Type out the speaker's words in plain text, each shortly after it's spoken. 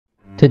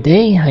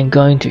Today I'm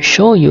going to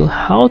show you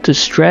how to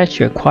stretch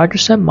your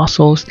quadricep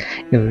muscles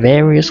in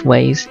various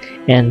ways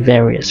and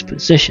various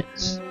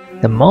positions.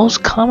 The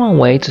most common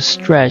way to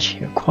stretch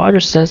your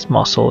quadriceps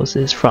muscles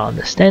is from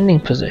the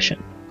standing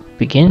position.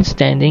 Begin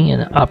standing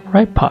in an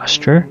upright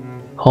posture,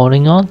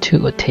 holding on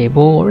to a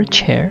table or a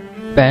chair.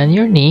 Bend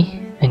your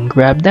knee and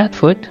grab that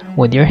foot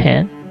with your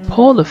hand.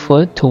 Pull the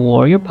foot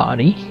toward your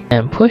body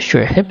and push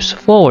your hips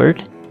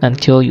forward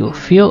until you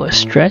feel a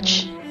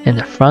stretch in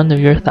the front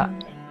of your thigh.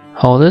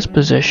 Hold this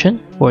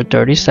position for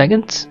 30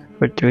 seconds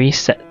for 3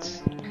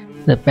 sets.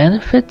 The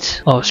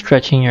benefits of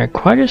stretching your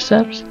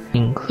quadriceps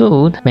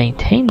include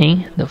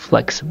maintaining the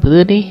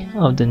flexibility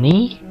of the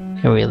knee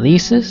and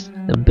releases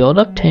the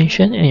build-up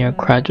tension in your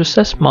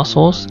quadriceps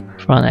muscles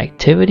from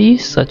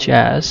activities such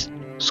as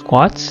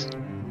squats,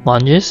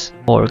 lunges,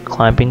 or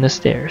climbing the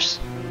stairs.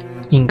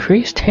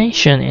 Increased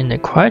tension in the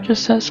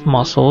quadriceps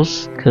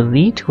muscles could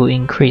lead to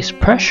increased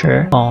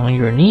pressure on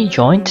your knee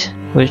joint,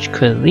 which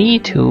could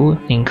lead to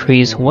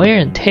increased wear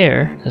and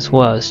tear as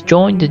well as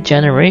joint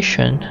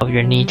degeneration of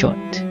your knee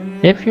joint.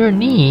 If your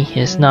knee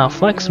is not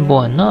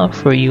flexible enough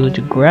for you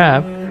to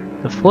grab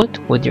the foot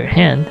with your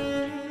hand,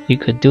 you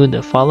could do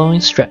the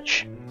following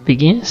stretch.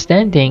 Begin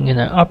standing in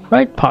an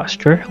upright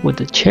posture with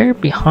the chair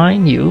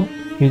behind you.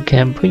 You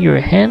can put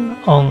your hand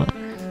on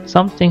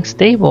something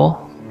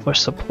stable for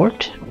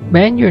support.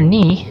 Bend your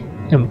knee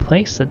and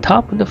place the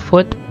top of the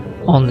foot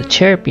on the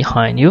chair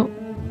behind you.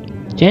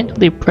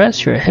 Gently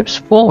press your hips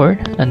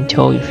forward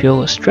until you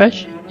feel a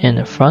stretch in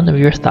the front of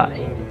your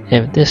thigh.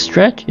 If this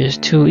stretch is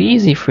too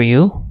easy for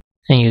you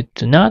and you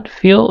do not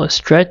feel a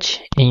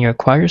stretch in your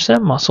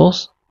quadricep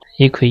muscles,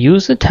 you could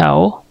use a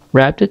towel.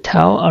 Wrap the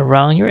towel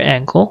around your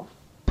ankle.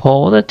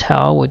 Pull the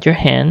towel with your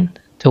hand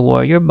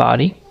toward your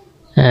body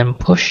and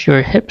push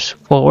your hips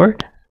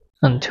forward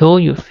until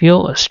you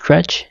feel a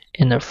stretch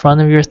in the front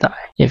of your thigh.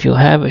 If you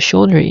have a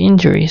shoulder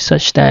injury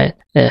such that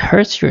it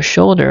hurts your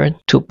shoulder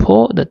to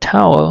pull the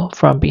towel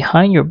from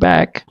behind your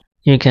back,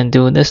 you can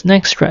do this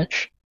next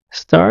stretch.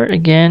 Start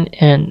again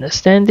in a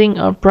standing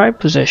upright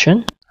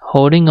position,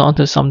 holding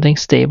onto something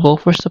stable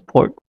for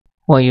support.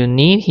 What you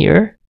need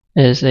here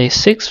is a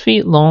 6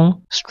 feet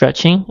long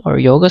stretching or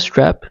yoga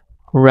strap.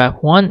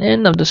 Wrap one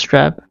end of the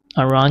strap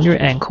around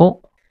your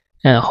ankle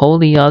and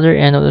hold the other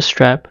end of the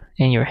strap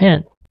in your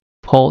hand.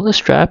 Pull the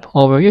strap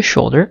over your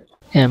shoulder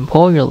and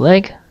pull your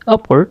leg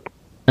upward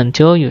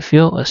until you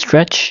feel a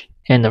stretch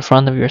in the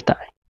front of your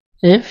thigh.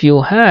 If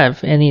you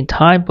have any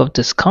type of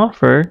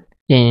discomfort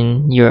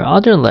in your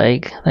other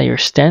leg that you're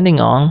standing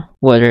on,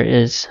 whether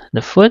it's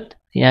the foot,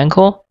 the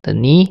ankle, the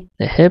knee,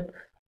 the hip,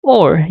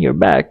 or your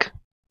back,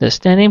 the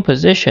standing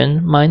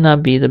position might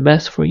not be the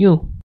best for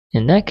you.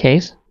 In that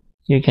case,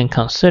 you can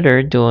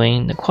consider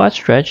doing the quad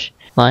stretch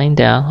lying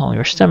down on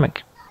your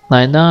stomach.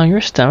 Lie down on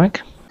your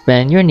stomach,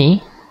 bend your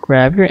knee,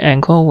 grab your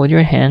ankle with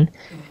your hand,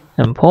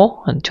 and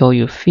pull until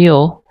you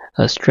feel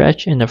a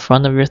stretch in the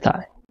front of your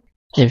thigh.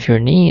 If your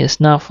knee is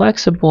not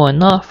flexible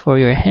enough for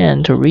your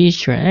hand to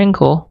reach your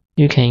ankle,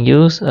 you can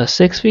use a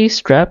 6 feet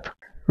strap.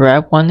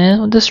 Wrap one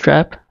end of the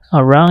strap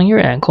around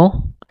your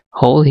ankle.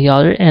 Hold the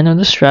other end of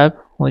the strap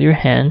with your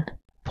hand.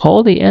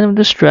 Pull the end of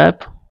the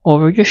strap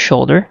over your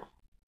shoulder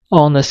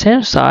on the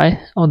same side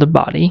of the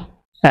body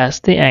as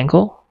the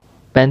ankle,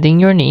 bending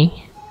your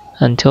knee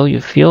until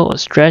you feel a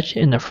stretch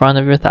in the front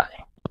of your thigh.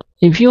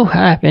 If you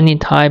have any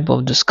type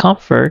of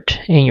discomfort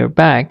in your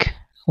back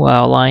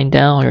while lying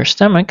down on your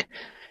stomach,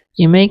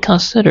 you may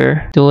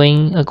consider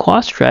doing a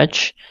quad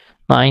stretch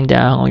lying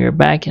down on your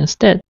back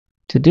instead.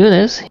 To do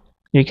this,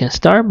 you can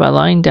start by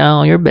lying down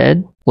on your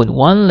bed with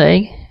one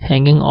leg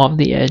hanging off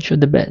the edge of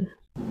the bed.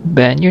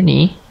 Bend your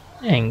knee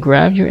and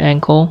grab your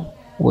ankle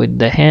with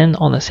the hand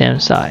on the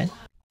same side.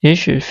 You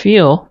should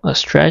feel a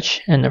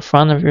stretch in the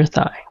front of your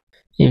thigh.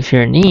 If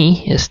your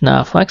knee is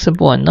not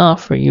flexible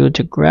enough for you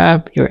to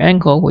grab your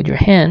ankle with your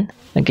hand,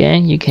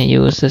 again you can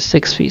use the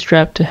 6 feet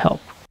strap to help.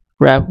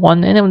 Wrap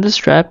one end of the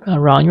strap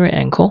around your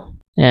ankle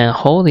and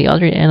hold the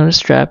other end of the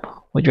strap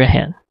with your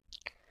hand.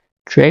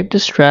 Drape the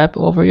strap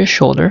over your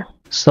shoulder.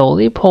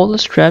 Slowly pull the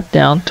strap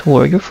down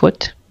toward your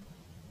foot,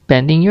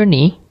 bending your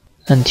knee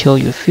until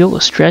you feel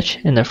a stretch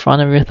in the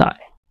front of your thigh.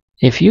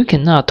 If you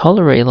cannot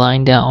tolerate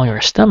lying down on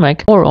your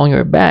stomach or on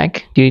your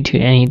back due to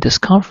any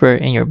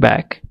discomfort in your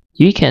back,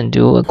 you can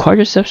do a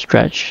quadricep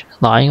stretch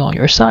lying on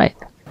your side.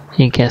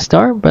 You can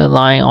start by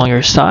lying on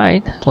your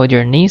side with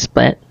your knees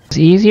bent. It's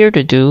easier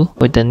to do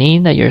with the knee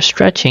that you're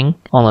stretching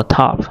on the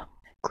top.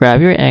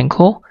 Grab your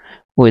ankle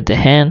with the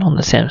hand on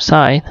the same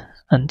side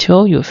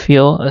until you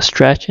feel a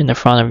stretch in the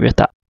front of your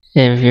thigh.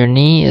 If your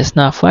knee is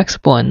not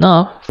flexible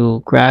enough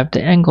to grab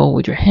the ankle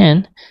with your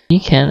hand,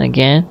 you can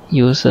again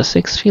use a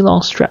 6 feet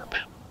long strap.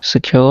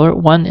 Secure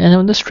one end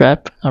of the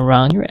strap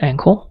around your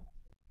ankle.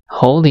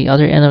 Hold the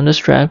other end of the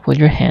strap with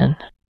your hand.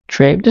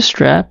 Drape the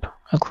strap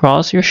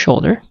across your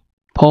shoulder.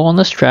 Pull on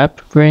the strap,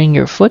 bring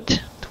your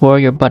foot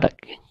toward your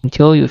buttock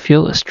until you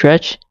feel a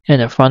stretch in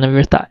the front of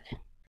your thigh.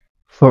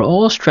 For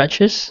all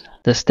stretches,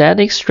 the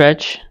static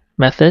stretch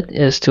method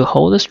is to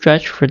hold the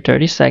stretch for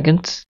 30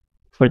 seconds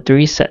for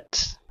 3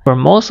 sets. For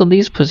most of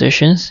these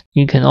positions,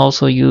 you can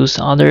also use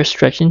other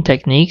stretching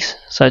techniques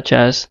such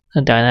as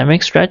a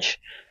dynamic stretch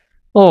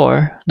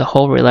or the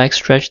whole relaxed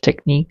stretch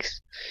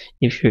techniques.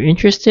 If you're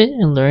interested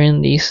in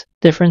learning these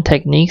different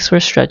techniques for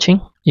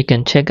stretching, you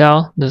can check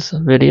out this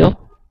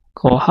video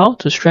called How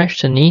to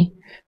Stretch the Knee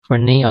for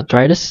Knee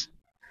Arthritis.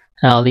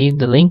 I'll leave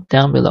the link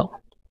down below.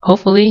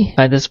 Hopefully,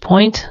 by this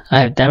point, I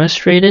have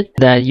demonstrated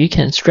that you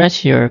can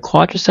stretch your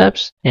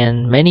quadriceps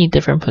in many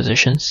different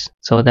positions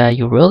so that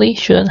you really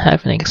shouldn't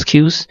have an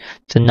excuse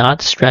to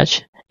not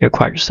stretch your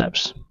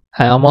quadriceps.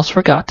 I almost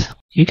forgot.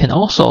 You can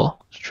also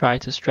try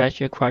to stretch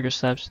your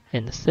quadriceps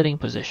in the sitting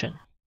position.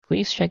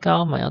 Please check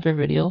out my other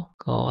video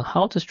called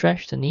How to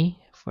Stretch the Knee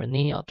for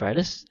Knee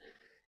Arthritis.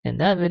 In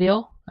that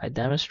video, I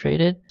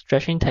demonstrated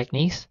stretching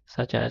techniques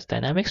such as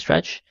dynamic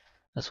stretch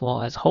as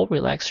well as whole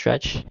relaxed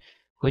stretch,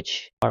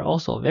 which are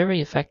also very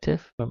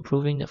effective for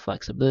improving the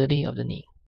flexibility of the knee.